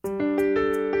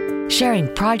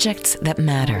sharing projects that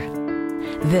matter.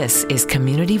 This is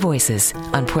Community Voices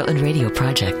on Portland Radio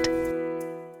Project.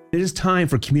 It is time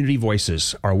for Community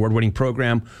Voices, our award-winning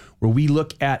program where we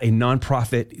look at a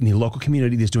nonprofit in the local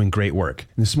community that's doing great work.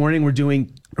 And this morning we're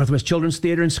doing Northwest Children's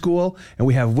Theater and School, and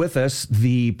we have with us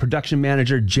the production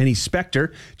manager, Jenny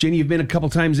Spector. Jenny, you've been a couple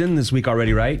times in this week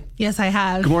already, right? Yes, I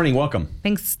have. Good morning. Welcome.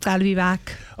 Thanks. Glad to be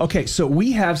back. Okay, so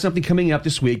we have something coming up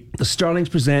this week. The Starlings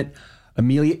present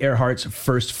Amelia Earhart's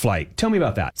First Flight. Tell me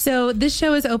about that. So this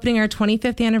show is opening our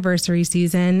 25th anniversary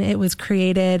season. It was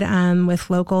created with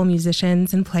local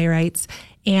musicians and playwrights,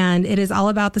 and it is all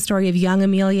about the story of young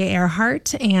Amelia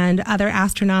Earhart and other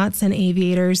astronauts and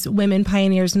aviators, women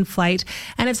pioneers in flight.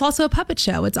 And it's also a puppet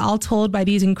show. It's all told by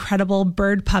these incredible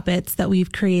bird puppets that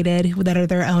we've created that are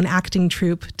their own acting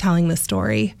troupe telling the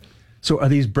story. So are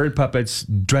these bird puppets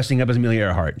dressing up as Amelia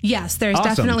Earhart? Yes, there's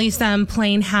Awesome. definitely some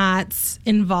plain hats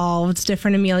involved,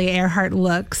 different Amelia Earhart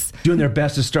looks. Doing their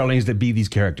best as Starlings to be these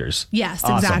characters. Yes,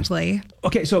 Awesome. exactly.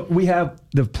 Okay, so we have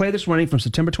the play that's running from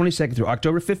September 22nd through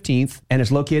October 15th, and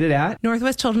it's located at?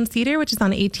 Northwest Children's Theater, which is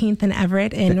on 18th and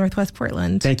Everett in Northwest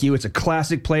Portland. Thank you. It's a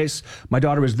classic place. My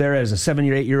daughter was there as a 7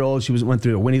 or 8 year old. She went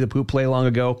through a Winnie the Pooh play long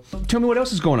ago. Tell me what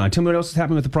else is going on. Tell me what else is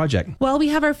happening with the project. Well, we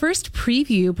have our first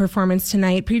preview performance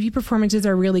tonight. Preview performances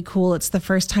are really cool. It's the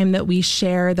first time that we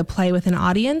share the play with an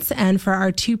audience. And for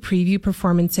our two preview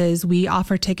performances, we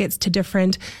offer tickets to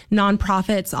different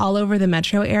nonprofits all over the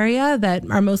metro area that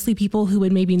are mostly people who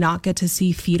would maybe not get to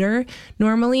see theater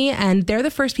normally. And they're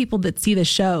the first people that see the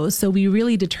show. So we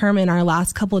really determine our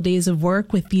last couple of days of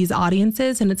work with these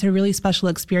audiences. And it's a really special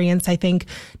experience, I think,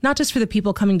 not just for the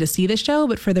people coming to see the show,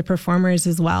 but for the performers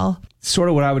as well. Sort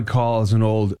of what I would call as an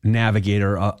old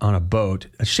navigator on a boat,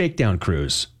 a shakedown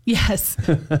cruise. Yes.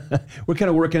 We're kind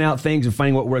of working out things and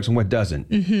finding what works and what doesn't.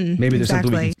 Mm-hmm, Maybe there's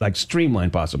something we can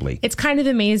streamline possibly. It's kind of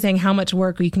amazing how much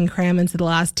work we can cram into the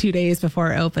last 2 days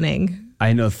before opening.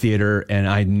 I know theater and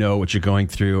I know what you're going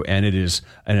through, and it is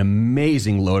an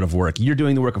amazing load of work. You're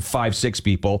doing the work of 5-6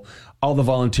 people. All the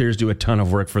volunteers do a ton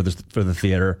of work for the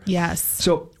theater. Yes.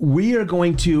 So we are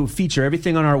going to feature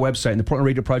everything on our website, and the Portland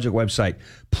Radio Project website.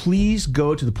 Please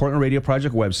go to the Portland Radio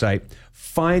Project website,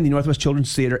 find the Northwest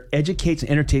Children's Theater Educates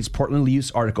and Entertains Portland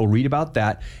Youth article, read about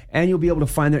that, and you'll be able to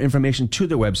find their information to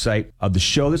their website of the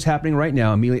show that's happening right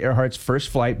now, Amelia Earhart's First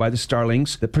Flight by the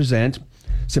Starlings, that present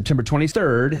September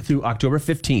 23rd through October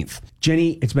 15th.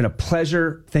 Jenny, it's been a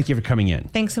pleasure. Thank you for coming in.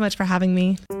 Thanks so much for having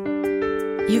me.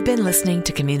 You've been listening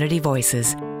to Community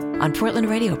Voices on Portland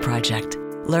Radio Project.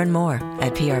 Learn more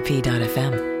at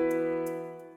prp.fm.